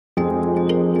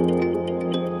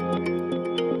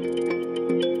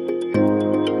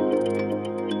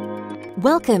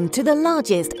Welcome to the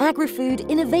largest agri-food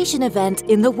innovation event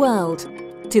in the world,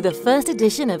 to the first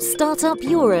edition of Startup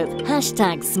Europe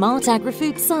 #Smart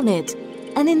Agri-Food Summit,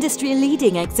 an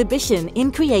industry-leading exhibition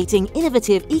in creating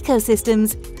innovative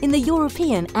ecosystems in the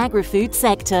European agri-food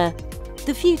sector.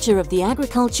 The future of the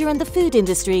agriculture and the food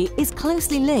industry is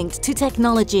closely linked to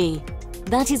technology.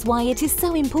 That is why it is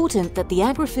so important that the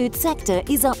agri-food sector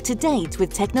is up to date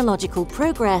with technological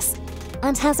progress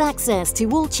and has access to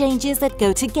all changes that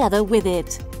go together with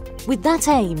it. With that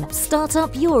aim,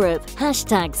 Startup Europe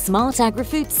 #Smart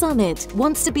Agri-Food Summit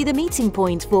wants to be the meeting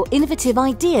point for innovative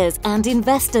ideas and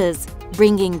investors,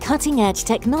 bringing cutting-edge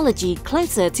technology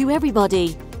closer to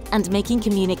everybody and making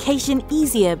communication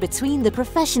easier between the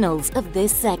professionals of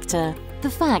this sector. The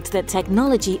fact that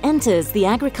technology enters the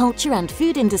agriculture and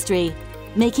food industry,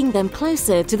 making them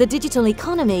closer to the digital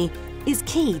economy, is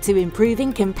key to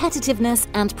improving competitiveness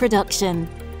and production.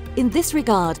 In this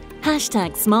regard,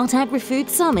 #Smart Agri-Food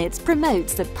Summit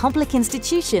promotes that public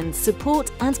institutions support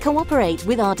and cooperate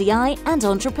with RDI and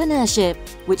entrepreneurship,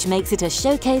 which makes it a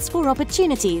showcase for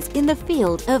opportunities in the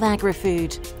field of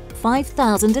agri-food.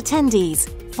 5,000 attendees,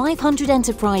 500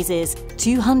 enterprises,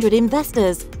 200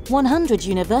 investors, 100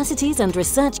 universities and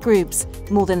research groups,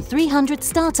 more than 300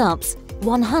 startups,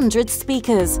 100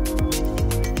 speakers.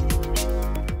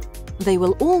 They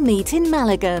will all meet in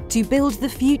Malaga to build the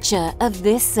future of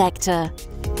this sector.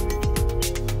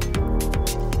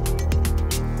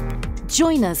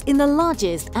 Join us in the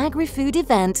largest agri-food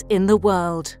event in the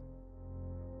world.